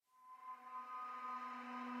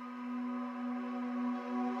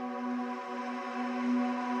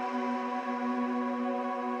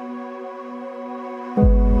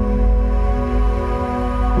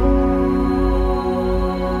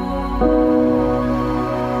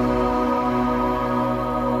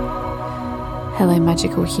Hello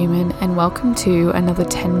magical human, and welcome to another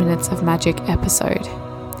 10 Minutes of Magic episode.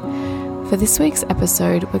 For this week's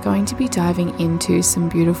episode, we're going to be diving into some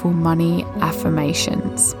beautiful money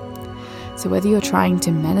affirmations. So whether you're trying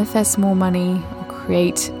to manifest more money, or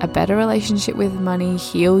create a better relationship with money,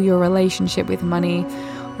 heal your relationship with money,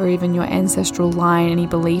 or even your ancestral line, any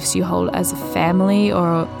beliefs you hold as a family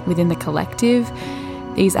or within the collective,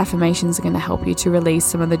 these affirmations are going to help you to release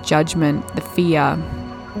some of the judgment, the fear,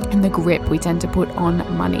 and the grip we tend to put on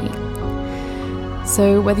money.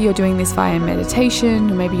 So whether you're doing this via meditation,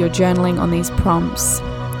 or maybe you're journaling on these prompts,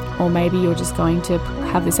 or maybe you're just going to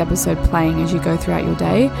have this episode playing as you go throughout your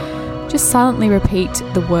day, just silently repeat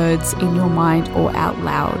the words in your mind or out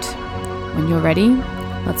loud. When you're ready,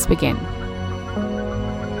 let's begin.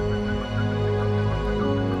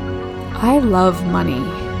 I love money.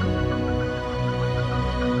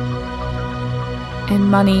 And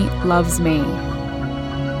money loves me.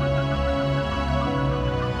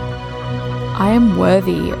 I am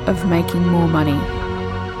worthy of making more money.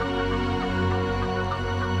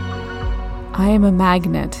 I am a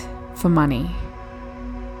magnet for money.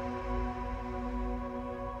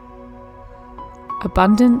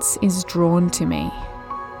 Abundance is drawn to me.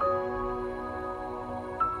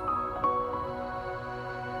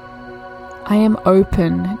 I am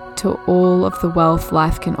open to all of the wealth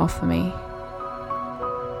life can offer me.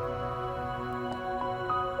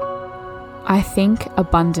 I think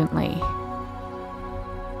abundantly.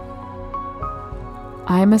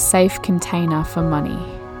 I am a safe container for money.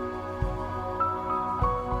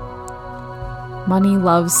 Money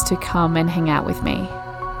loves to come and hang out with me.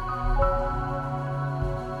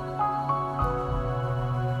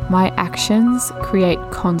 My actions create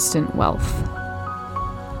constant wealth.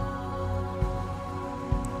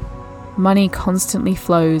 Money constantly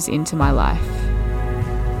flows into my life.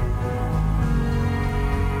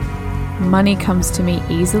 Money comes to me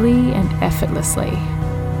easily and effortlessly.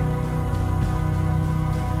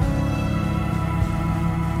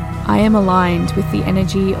 I am aligned with the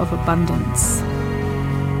energy of abundance.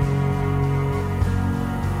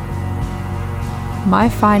 My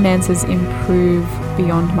finances improve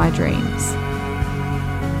beyond my dreams.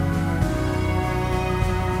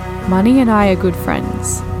 Money and I are good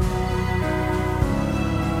friends.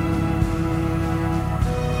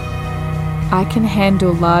 I can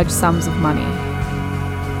handle large sums of money.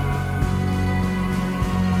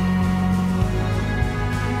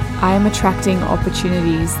 I am attracting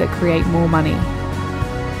opportunities that create more money.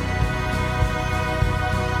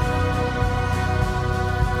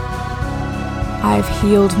 I have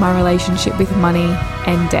healed my relationship with money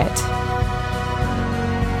and debt.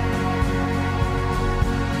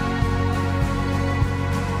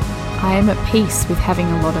 I am at peace with having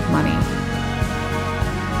a lot of money.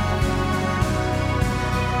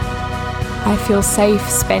 I feel safe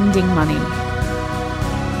spending money.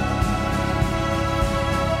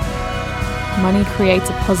 Money creates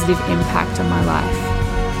a positive impact on my life.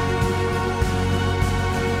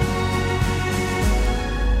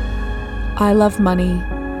 I love money,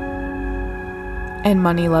 and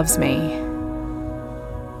money loves me.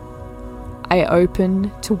 I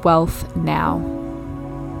open to wealth now.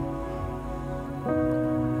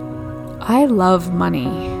 I love money,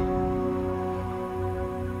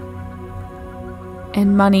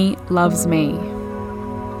 and money loves me.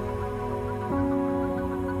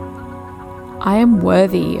 I am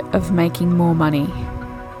worthy of making more money.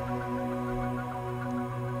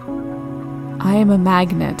 I am a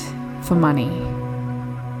magnet for money.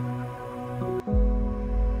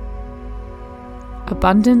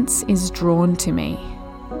 Abundance is drawn to me.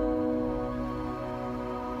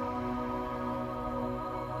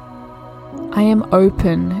 I am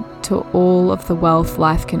open to all of the wealth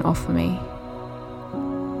life can offer me.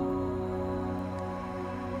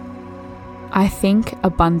 I think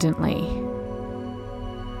abundantly.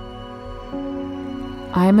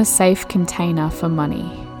 I am a safe container for money.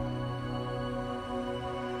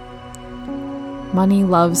 Money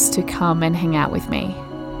loves to come and hang out with me.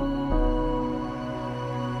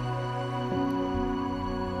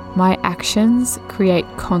 My actions create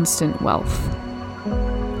constant wealth.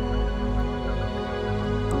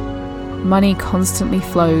 Money constantly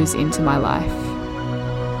flows into my life.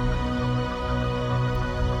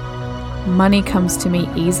 Money comes to me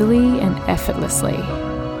easily and effortlessly.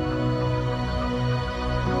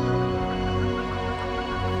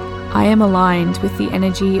 I am aligned with the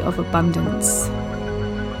energy of abundance.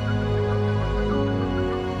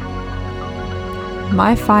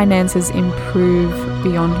 My finances improve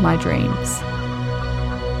beyond my dreams.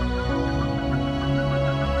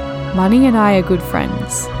 Money and I are good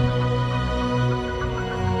friends.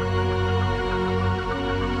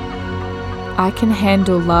 I can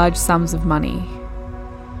handle large sums of money.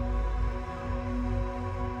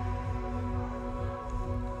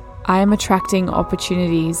 I am attracting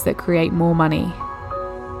opportunities that create more money.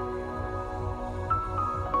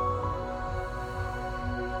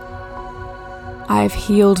 I have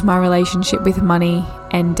healed my relationship with money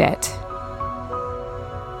and debt.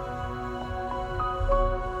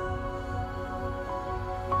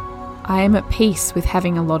 I am at peace with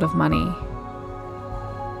having a lot of money.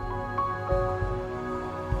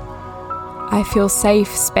 I feel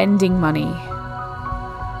safe spending money.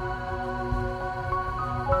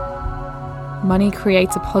 Money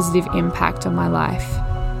creates a positive impact on my life.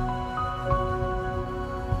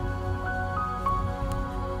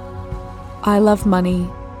 I love money,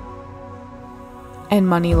 and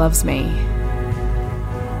money loves me.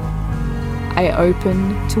 I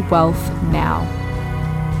open to wealth now.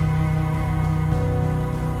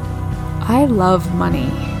 I love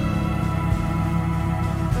money,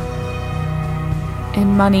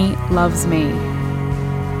 and money loves me.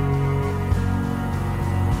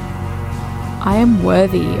 I am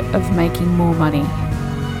worthy of making more money.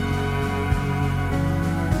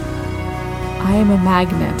 I am a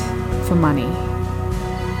magnet for money.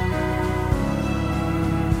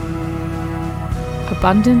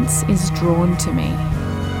 Abundance is drawn to me.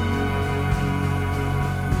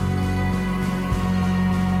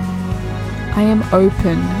 I am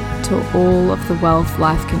open to all of the wealth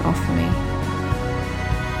life can offer me.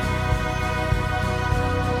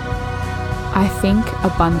 I think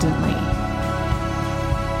abundantly.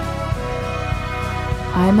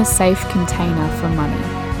 I am a safe container for money.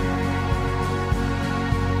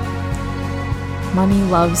 Money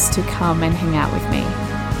loves to come and hang out with me.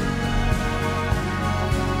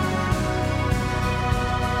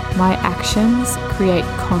 My actions create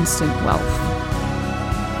constant wealth.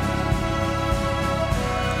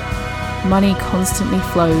 Money constantly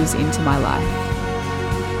flows into my life.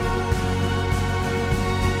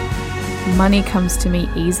 Money comes to me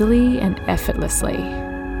easily and effortlessly.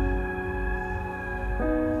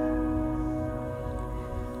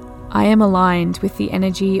 I am aligned with the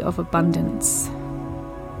energy of abundance.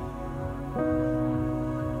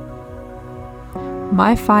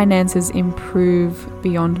 My finances improve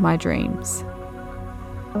beyond my dreams.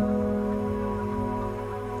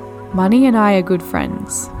 Money and I are good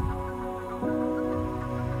friends.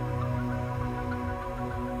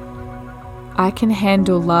 I can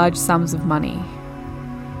handle large sums of money.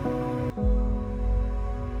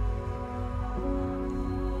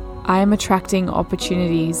 I am attracting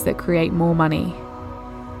opportunities that create more money.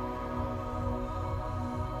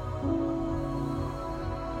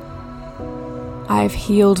 I have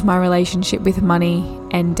healed my relationship with money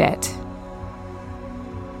and debt.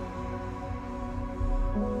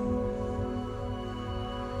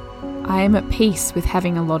 I am at peace with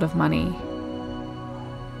having a lot of money.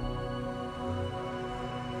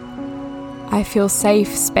 I feel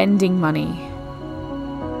safe spending money.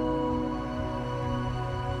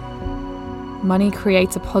 Money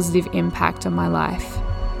creates a positive impact on my life.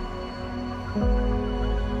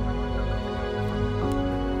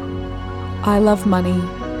 I love money,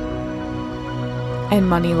 and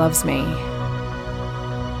money loves me.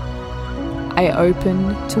 I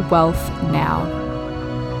open to wealth now.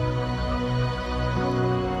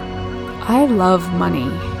 I love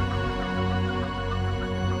money,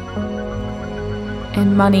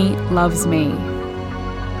 and money loves me.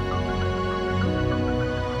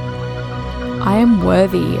 I am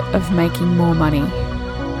worthy of making more money.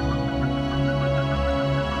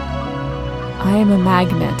 I am a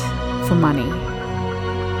magnet for money.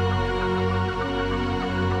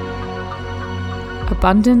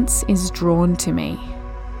 Abundance is drawn to me.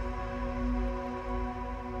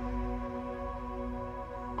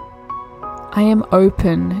 I am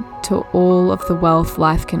open to all of the wealth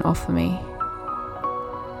life can offer me.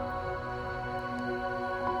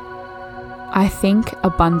 I think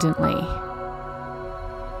abundantly.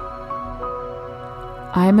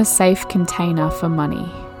 I am a safe container for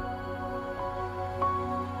money.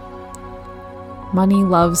 Money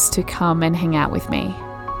loves to come and hang out with me.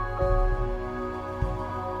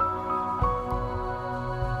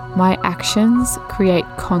 My actions create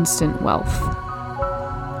constant wealth.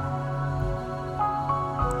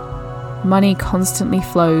 Money constantly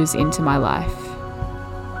flows into my life.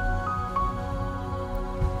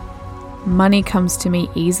 Money comes to me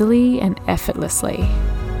easily and effortlessly.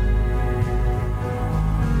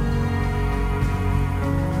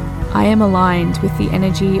 I am aligned with the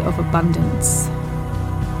energy of abundance.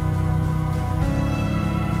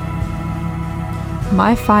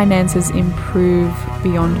 My finances improve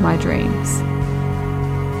beyond my dreams.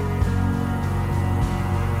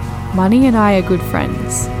 Money and I are good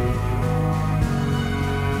friends.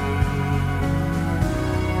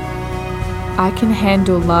 I can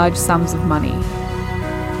handle large sums of money.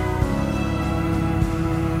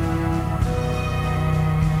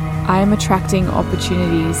 I am attracting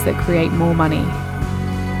opportunities that create more money.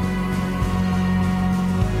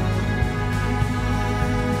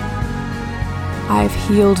 I have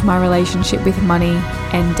healed my relationship with money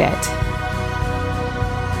and debt.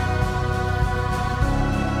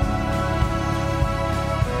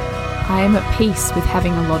 I am at peace with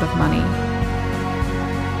having a lot of money.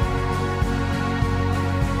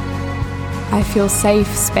 I feel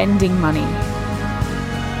safe spending money.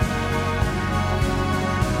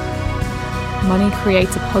 Money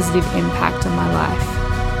creates a positive impact on my life.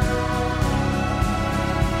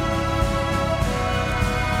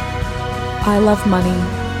 I love money,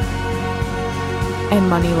 and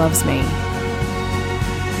money loves me.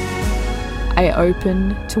 I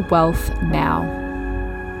open to wealth now.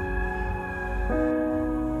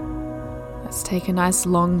 Let's take a nice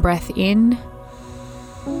long breath in.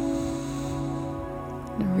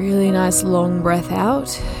 And a really nice long breath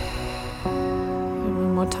out. And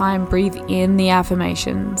one more time, breathe in the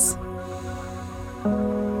affirmations.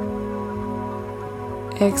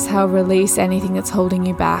 Exhale, release anything that's holding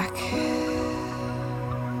you back.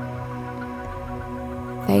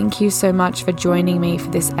 Thank you so much for joining me for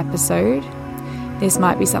this episode. This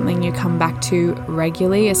might be something you come back to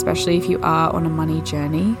regularly, especially if you are on a money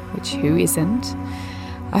journey, which who isn't?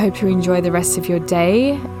 I hope you enjoy the rest of your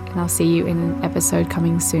day, and I'll see you in an episode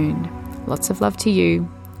coming soon. Lots of love to you.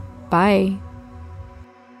 Bye.